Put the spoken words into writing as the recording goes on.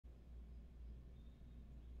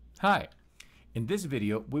Hi, in this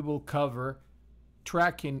video we will cover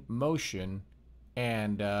tracking motion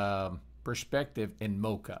and perspective in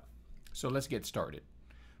MOCHA. So let's get started.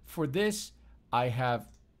 For this I have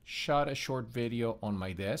shot a short video on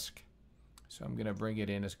my desk. So I'm going to bring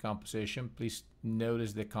it in as composition. Please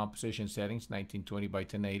notice the composition settings 1920 by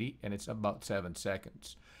 1080 and it's about 7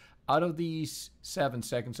 seconds. Out of these 7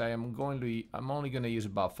 seconds I'm only going to use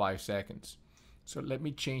about 5 seconds. So let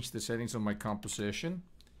me change the settings on my composition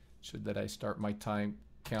so that I start my time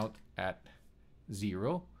count at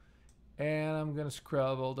 0, and I'm gonna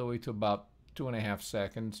scrub all the way to about 2.5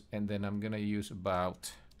 seconds, and then I'm gonna use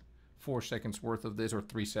about 4 seconds worth of this, or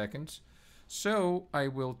 3 seconds. So I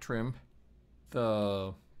will trim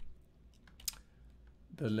the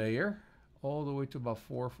layer all the way to about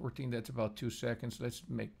 414. That's about 2 seconds. Let's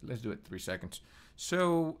do it 3 seconds.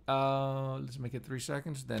 So let's make it 3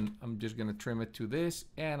 seconds. Then I'm just gonna trim it to this,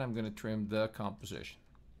 and I'm gonna trim the composition.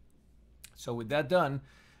 So with that done,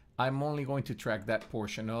 I'm only going to track that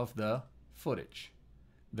portion of the footage.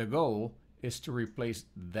 The goal is to replace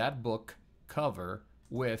that book cover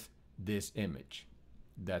with this image.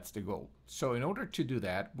 That's the goal. So in order to do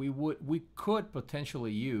that, we could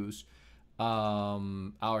potentially use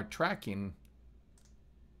our tracking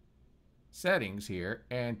settings here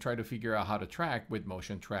and try to figure out how to track with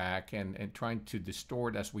motion track and trying to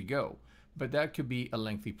distort as we go. But that could be a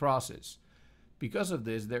lengthy process. Because of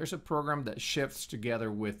this, there's a program that shifts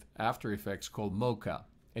together with After Effects called MOCHA.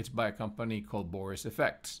 It's by a company called Boris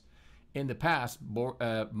Effects. In the past,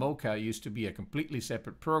 MOCHA used to be a completely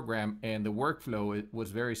separate program, and the workflow was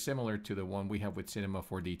very similar to the one we have with Cinema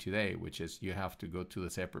 4D today, which is you have to go to the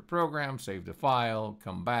separate program, save the file,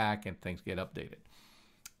 come back, and things get updated.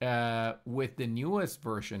 With the newest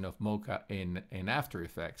version of MOCHA in After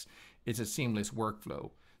Effects, it's a seamless workflow.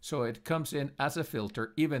 So it comes in as a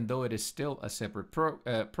filter, even though it is still a separate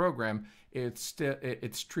program. It's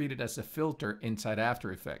treated as a filter inside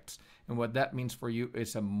After Effects, and what that means for you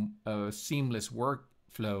is a seamless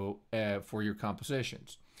workflow for your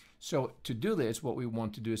compositions. So to do this, what we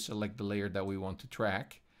want to do is select the layer that we want to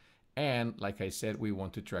track, and like I said, we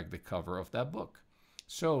want to track the cover of that book.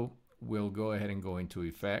 So we'll go ahead and go into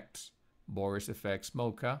Effects, Boris Effects,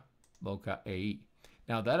 MOCHA, MOCHA AE.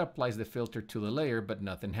 Now that applies the filter to the layer, but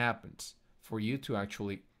nothing happens. For you to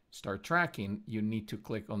actually start tracking, you need to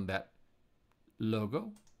click on that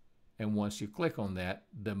logo. And once you click on that,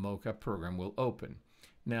 the MOCHA program will open.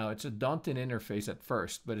 Now it's a daunting interface at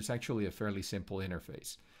first, but it's actually a fairly simple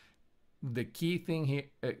interface. The key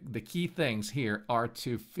things here are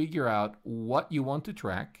to figure out what you want to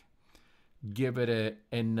track, give it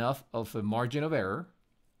enough of a margin of error,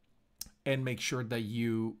 and make sure that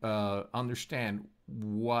you understand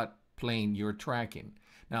what plane you're tracking.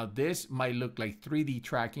 Now this might look like 3D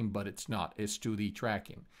tracking, but it's not. It's 2D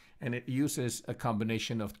tracking. And it uses a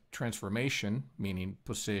combination of transformation, meaning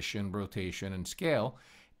position, rotation, and scale,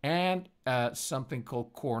 and something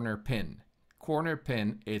called corner pin. Corner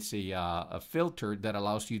pin is a filter that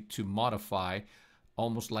allows you to modify,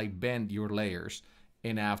 almost like bend your layers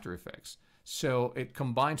in After Effects. So it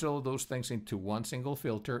combines all of those things into one single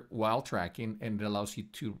filter while tracking, and it allows you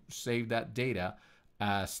to save that data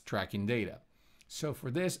as tracking data. So for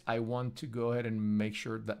this, I want to go ahead and make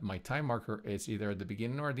sure that my time marker is either at the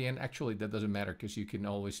beginning or at the end. Actually, that doesn't matter because you can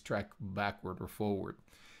always track backward or forward.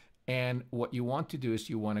 And what you want to do is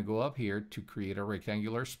you want to go up here to create a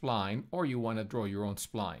rectangular spline, or you want to draw your own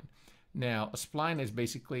spline. Now, a spline is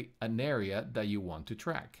basically an area that you want to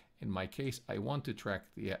track. In my case, I want to track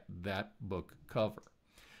that book cover.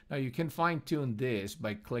 Now you can fine tune this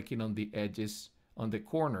by clicking on the edges, on the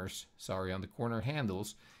corners, on the corner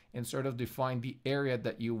handles, and sort of define the area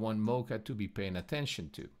that you want MOCHA to be paying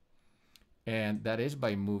attention to. And that is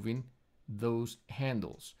by moving those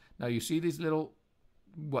handles. Now you see these little,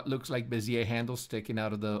 what looks like Bezier handles sticking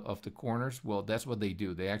out of the corners. Well, that's what they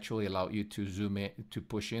do. They actually allow you to zoom in, to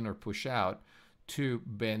push in or push out, to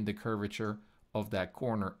bend the curvature of that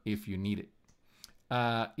corner if you need it.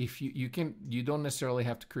 If you don't necessarily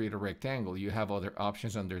have to create a rectangle. You have other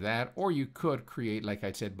options under that, or you could create, like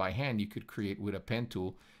I said, by hand. You could create with a pen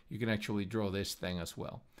tool. You can actually draw this thing as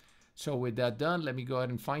well. So with that done, let me go ahead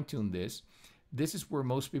and fine tune this. This is where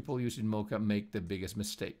most people using MOCHA make the biggest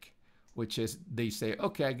mistake, which is they say,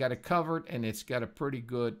 okay, I got it covered and it's got a pretty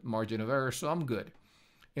good margin of error, so I'm good.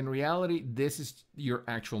 In reality, this is your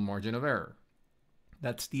actual margin of error.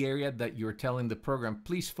 That's the area that you're telling the program,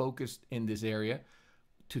 please focus in this area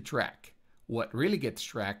to track. What really gets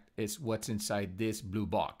tracked is what's inside this blue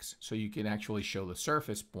box. So you can actually show the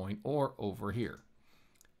surface point or over here.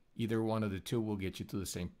 Either one of the two will get you to the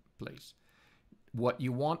same place. What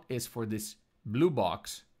you want is for this blue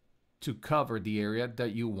box to cover the area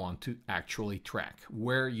that you want to actually track,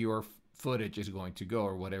 where your footage is going to go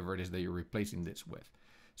or whatever it is that you're replacing this with.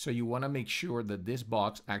 So you want to make sure that this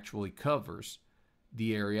box actually covers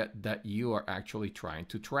the area that you are actually trying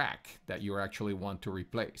to track, that you actually want to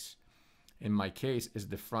replace. In my case, is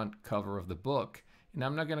the front cover of the book. And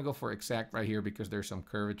I'm not going to go for exact right here because there's some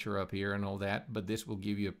curvature up here and all that, but this will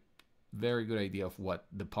give you a very good idea of what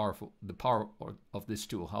the power of this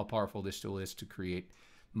tool, how powerful this tool is to create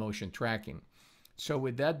motion tracking. So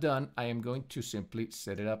with that done, I am going to simply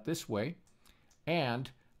set it up this way, and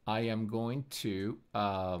I am going to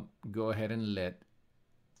go ahead and let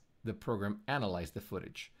the program analyze the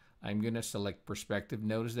footage. I'm going to select perspective.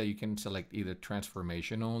 Notice that you can select either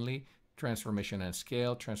transformation only, transformation and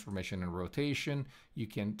scale, transformation and rotation. You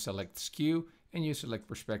can select skew, and you select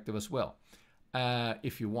perspective as well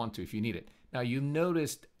if you want to, if you need it. Now you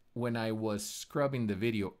noticed when I was scrubbing the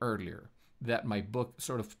video earlier that my book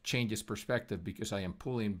sort of changes perspective because I am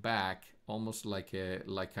pulling back almost like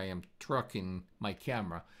I am trucking my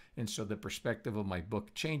camera, and so the perspective of my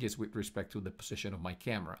book changes with respect to the position of my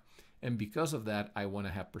camera, and because of that I want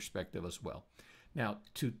to have perspective as well. Now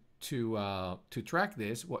to track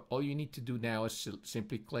this, all you need to do now is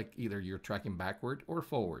simply click either you're tracking backward or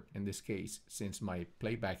forward. In this case, since my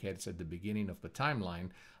playback head's at the beginning of the timeline,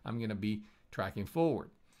 I'm going to be tracking forward.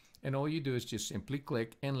 And all you do is just simply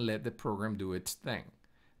click and let the program do its thing.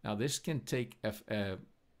 Now this can take a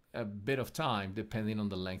bit of time depending on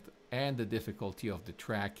the length and the difficulty of the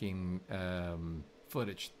tracking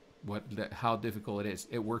footage, how difficult it is.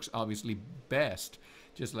 It works obviously best,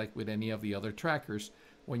 just like with any of the other trackers,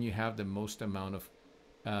 when you have the most amount of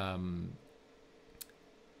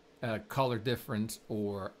color difference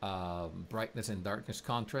or brightness and darkness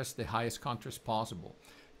contrast, the highest contrast possible.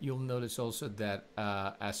 You'll notice also that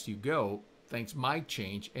as you go, things might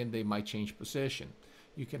change and they might change position.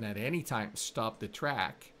 You can at any time stop the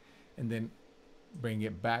track and then bring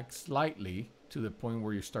it back slightly to the point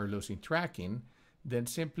where you start losing tracking. Then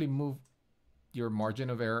simply move your margin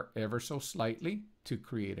of error ever so slightly to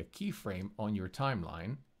create a keyframe on your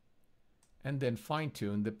timeline, and then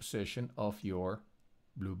fine-tune the position of your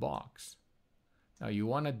blue box. Now you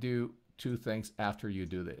want to do two things after you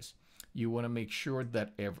do this. You want to make sure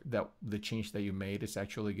that the change that you made is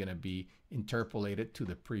actually going to be interpolated to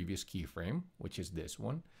the previous keyframe, which is this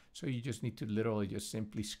one. So you just need to literally just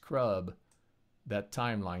simply scrub that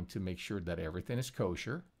timeline to make sure that everything is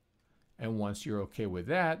kosher. And once you're okay with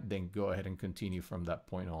that, then go ahead and continue from that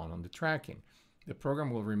point on the tracking. The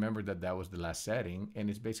program will remember that that was the last setting, and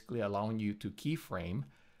it's basically allowing you to keyframe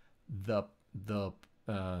the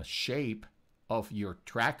shape of your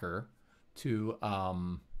tracker to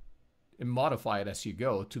and modify it as you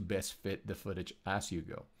go to best fit the footage as you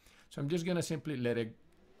go. So I'm just going to simply let it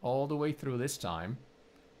all the way through this time.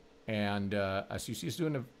 And as you see, it's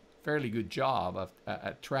doing a fairly good job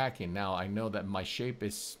at tracking. Now I know that my shape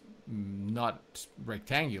is not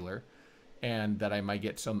rectangular and that I might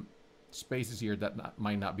get some spaces here that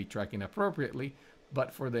might not be tracking appropriately,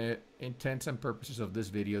 but for the intents and purposes of this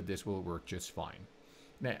video, this will work just fine.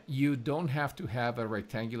 Now, you don't have to have a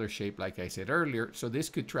rectangular shape like I said earlier, so this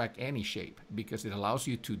could track any shape because it allows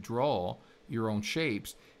you to draw your own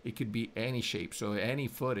shapes. It could be any shape, so any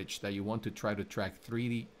footage that you want to try to track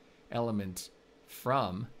 3D elements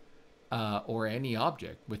from or any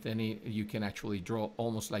object with any, you can actually draw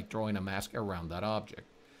almost like drawing a mask around that object.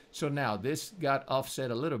 So now this got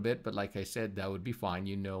offset a little bit, but like I said, that would be fine.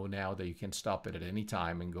 You know now that you can stop it at any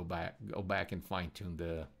time and go back and fine-tune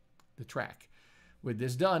the track. With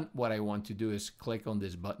this done, what I want to do is click on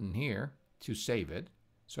this button here to save it.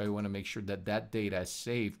 So I want to make sure that that data is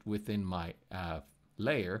saved within my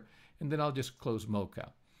layer, and then I'll just close MOCHA.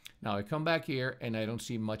 Now I come back here and I don't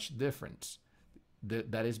see much difference.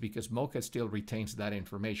 That is because MOCHA still retains that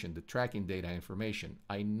information, the tracking data information.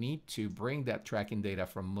 I need to bring that tracking data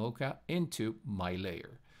from MOCHA into my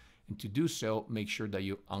layer. And to do so, make sure that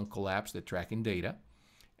you uncollapse the tracking data,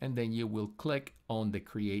 and then you will click on the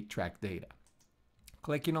Create Track Data.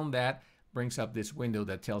 Clicking on that brings up this window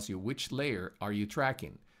that tells you which layer are you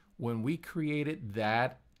tracking. When we created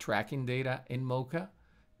that tracking data in MOCHA,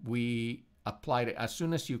 we applied it as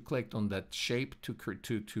soon as you clicked on that shape to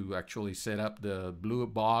actually set up the blue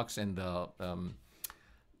box and the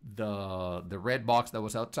red box that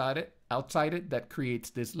was outside it that creates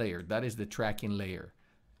this layer. That is the tracking layer.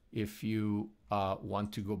 If you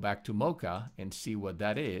want to go back to MOCHA and see what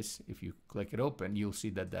that is, if you click it open, you'll see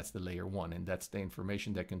that that's the layer 1, and that's the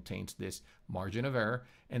information that contains this margin of error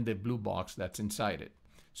and the blue box that's inside it.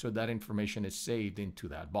 So that information is saved into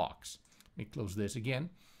that box. Let me close this again,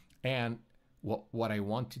 and what I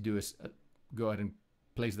want to do is go ahead and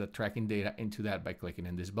place the tracking data into that by clicking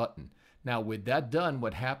in this button. Now with that done,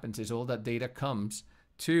 what happens is all that data comes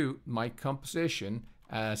to my composition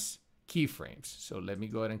as keyframes. So let me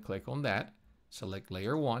go ahead and click on that, select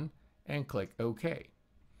layer 1 and click OK.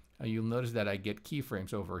 And you'll notice that I get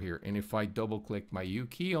keyframes over here. And if I double click my U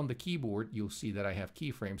key on the keyboard, you'll see that I have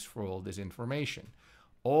keyframes for all this information.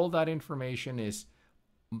 All that information is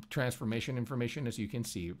transformation information, as you can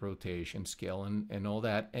see, rotation, scale, and all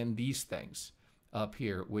that, and these things up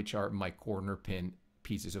here, which are my corner pin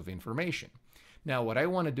pieces of information. Now what I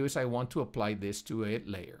want to do is I want to apply this to a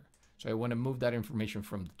layer. So I want to move that information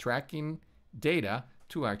from the tracking data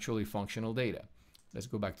to actually functional data. Let's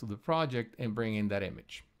go back to the project and bring in that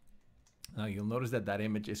image. Now you'll notice that that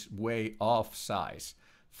image is way off size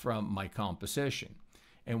from my composition.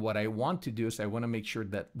 And what I want to do is I want to make sure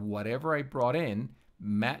that whatever I brought in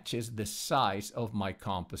matches the size of my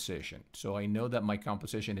composition. So I know that my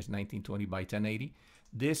composition is 1920 by 1080.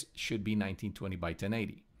 This should be 1920 by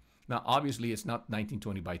 1080. Now, obviously, it's not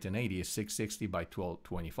 1920 by 1080. It's 660 by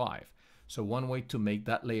 1225. So one way to make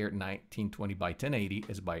that layer 1920 by 1080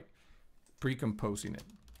 is by pre-composing it.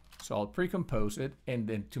 So I'll pre-compose it, and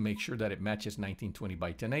then to make sure that it matches 1920 by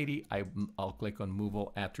 1080, I'll click on Move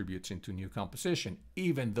All Attributes into New Composition,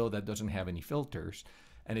 even though that doesn't have any filters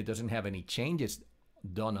and it doesn't have any changes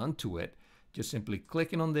done onto it. Just simply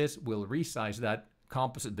clicking on this will resize that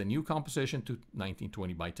composite, the new composition, to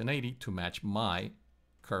 1920 by 1080 to match my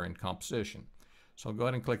current composition. So I'll go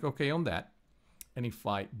ahead and click OK on that. And if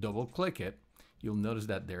I double click it, you'll notice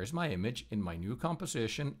that there's my image in my new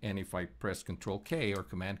composition. And if I press Control K or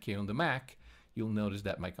Command K on the Mac, you'll notice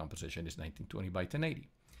that my composition is 1920 by 1080.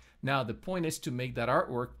 Now the point is to make that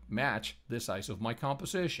artwork match the size of my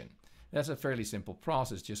composition. That's a fairly simple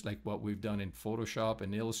process, just like what we've done in Photoshop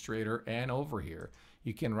and Illustrator and over here.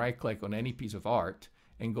 You can right click on any piece of art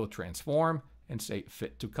and go transform and say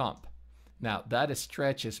fit to comp. Now that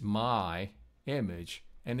stretches my image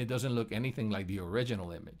and it doesn't look anything like the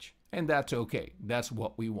original image. And that's okay. That's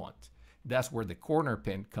what we want. That's where the corner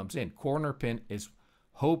pin comes in. Corner pin is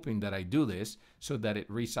hoping that I do this so that it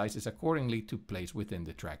resizes accordingly to place within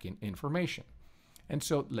the tracking information. And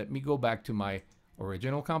so let me go back to my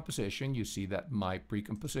original composition. You see that my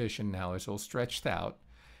pre-composition now is all stretched out.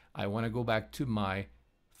 I want to go back to my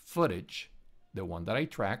footage, the one that I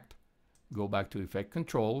tracked, go back to Effect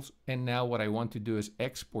Controls, and now what I want to do is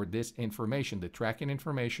export this information, the tracking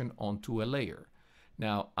information, onto a layer.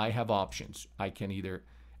 Now I have options. I can either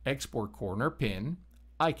export corner pin,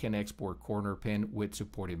 I can export corner pin with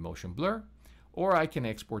supported motion blur, or I can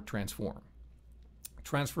export transform.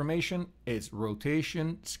 Transformation is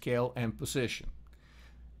rotation, scale, and position.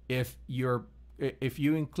 If you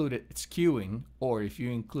included skewing or if you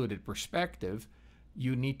included perspective,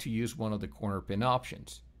 you need to use one of the corner pin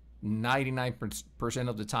options. 99%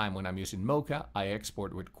 of the time when I'm using MOCHA, I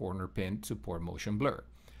export with corner pin support motion blur.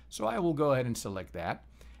 So I will go ahead and select that,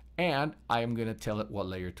 and I am going to tell it what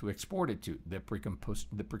layer to export it to, the pre-composed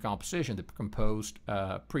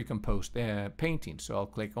painting. So I'll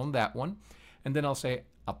click on that one, and then I'll say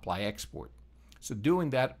apply export. So doing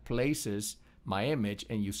that places my image,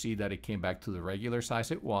 and you see that it came back to the regular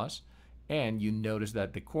size it was, and you notice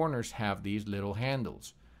that the corners have these little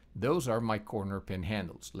handles. Those are my corner pin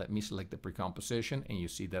handles. Let me select the pre-composition, and you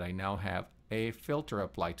see that I now have a filter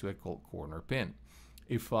applied to it called corner pin.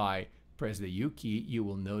 If I press the U key, you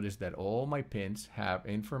will notice that all my pins have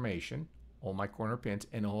information, all my corner pins,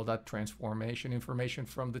 and all that transformation information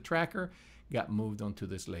from the tracker got moved onto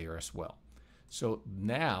this layer as well. So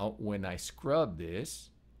now when I scrub this,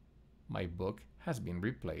 my book has been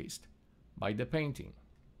replaced by the painting.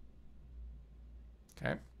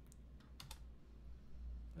 Okay.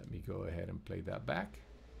 Let me go ahead and play that back,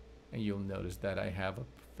 and you'll notice that I have a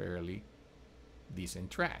fairly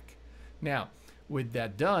decent track. Now, with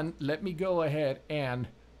that done, let me go ahead and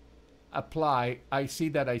apply. I see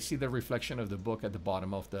the reflection of the book at the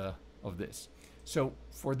bottom of this. So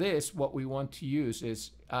for this, what we want to use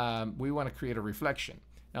is we want to create a reflection.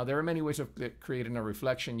 Now there are many ways of creating a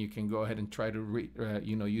reflection. You can go ahead and try to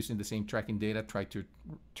using the same tracking data, try to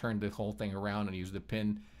turn the whole thing around and use the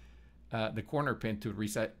pin, the corner pin to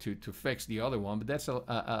reset to fix the other one. But that's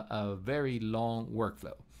a very long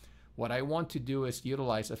workflow. What I want to do is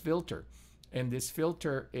utilize a filter, and this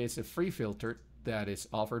filter is a free filter that is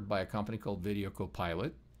offered by a company called Video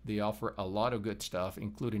Copilot. They offer a lot of good stuff,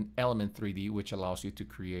 including Element 3D, which allows you to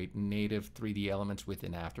create native 3D elements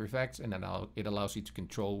within After Effects, and it allows you to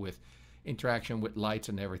control with interaction with lights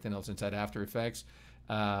and everything else inside After Effects.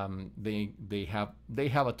 They have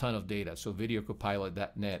a ton of data. So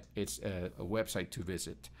videocopilot.net, it's a website to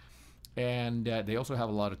visit, and they also have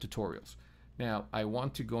a lot of tutorials. Now I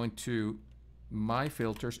want to go into my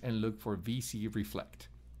filters and look for VC Reflect.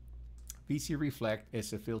 VC Reflect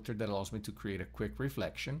is a filter that allows me to create a quick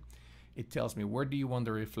reflection. It tells me where do you want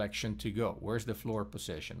the reflection to go? Where's the floor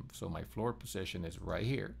position? So my floor position is right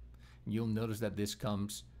here. You'll notice that this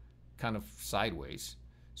comes kind of sideways.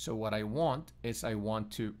 So what I want is I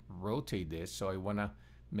want to rotate this. So I want to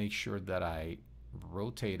make sure that I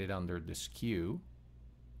rotate it under the skew.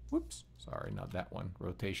 Whoops, sorry, not that one.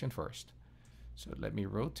 Rotation first. So let me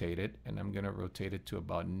rotate it, and I'm going to rotate it to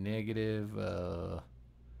about negative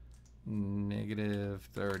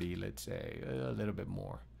 30, let's say, a little bit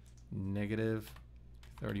more. Negative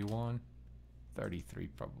 31, 33,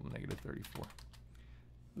 probably negative 34.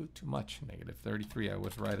 Ooh, too much. Negative 33, I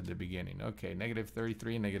was right at the beginning. Okay, negative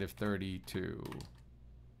 33, negative 32.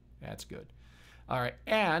 That's good. All right,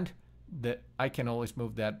 and I can always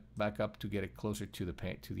move that back up to get it closer to the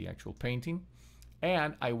paint, to the actual painting.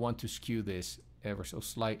 And I want to skew this ever so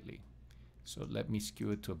slightly. So let me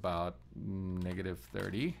skew it to about negative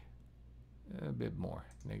 30, a bit more,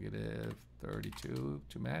 negative 32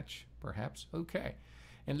 to match, perhaps. Okay,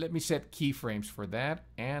 and let me set keyframes for that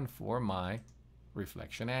and for my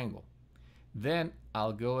reflection angle. Then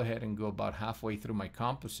I'll go ahead and go about halfway through my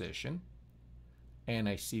composition, and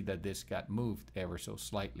I see that this got moved ever so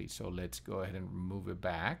slightly. So let's go ahead and move it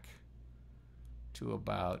back to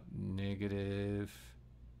about negative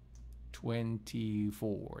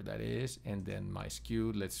 24, that is, and then my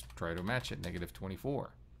skew, let's try to match it, negative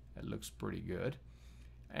 24. That looks pretty good.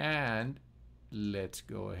 And let's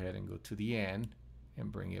go ahead and go to the end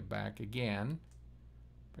and bring it back again.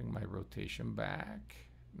 Bring my rotation back,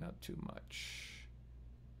 not too much.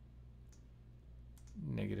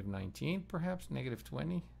 Negative 19, perhaps, negative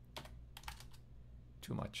 20.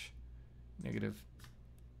 Too much. Negative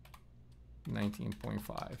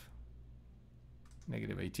 19.5.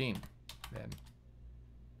 Negative 18. Then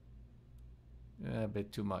a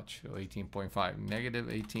bit too much. So 18.5. Negative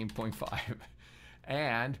 18.5.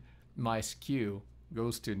 And my skew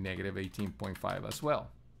goes to negative 18.5 as well.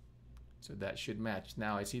 So that should match.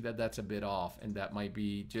 Now I see that that's a bit off, and that might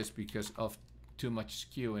be just because of too much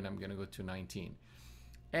skew, and I'm going to go to 19.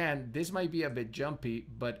 And this might be a bit jumpy,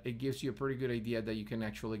 but it gives you a pretty good idea that you can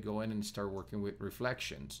actually go in and start working with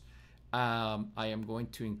reflections. I am going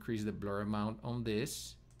to increase the blur amount on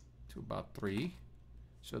this to about 3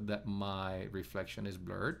 so that my reflection is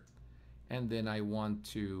blurred. And then I want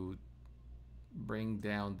to bring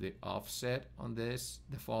down the offset on this,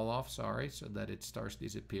 the fall off, sorry, so that it starts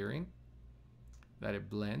disappearing, that it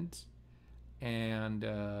blends. And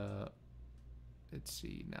let's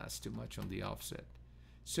see, now it's too much on the offset.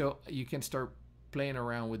 So you can start playing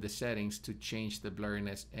around with the settings to change the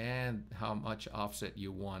blurriness and how much offset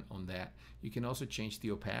you want on that. You can also change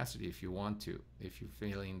the opacity if you want to, if you're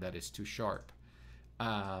feeling that it's too sharp.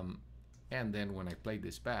 And then when I play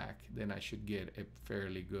this back, then I should get a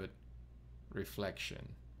fairly good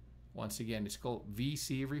reflection. Once again, it's called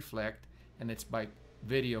VC Reflect, and it's by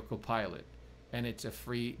Video Copilot, and it's a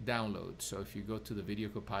free download. So if you go to the Video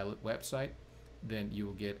Copilot website, then you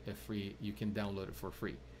will get a free, you can download it for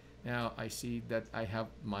free. Now I see that I have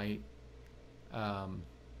my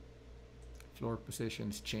floor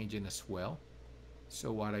positions changing as well.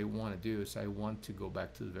 So what I want to do is I want to go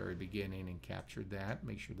back to the very beginning and capture that,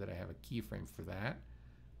 make sure that I have a keyframe for that.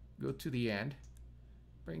 Go to the end,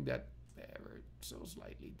 bring that ever so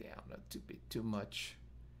slightly down, not too bit too much.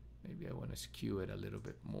 Maybe I want to skew it a little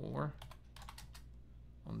bit more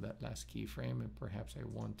on that last keyframe, and perhaps I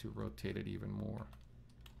want to rotate it even more.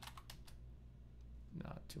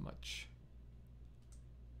 Not too much.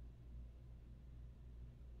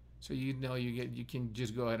 So you know you can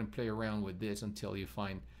just go ahead and play around with this until you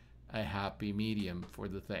find a happy medium for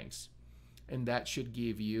the things, and that should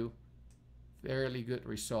give you fairly good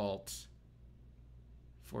results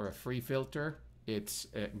for a free filter. It's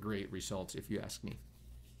great results if you ask me.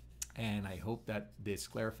 And I hope that this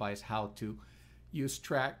clarifies how to use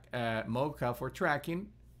MOCHA for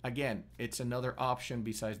tracking. Again, it's another option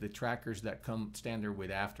besides the trackers that come standard with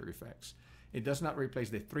After Effects. It does not replace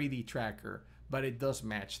the 3D tracker, but it does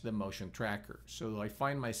match the motion tracker. So I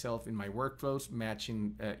find myself in my workflows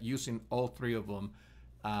matching, using all three of them,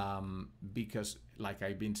 because like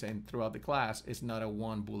I've been saying throughout the class, it's not a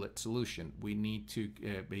one bullet solution. We need to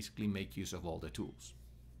basically make use of all the tools.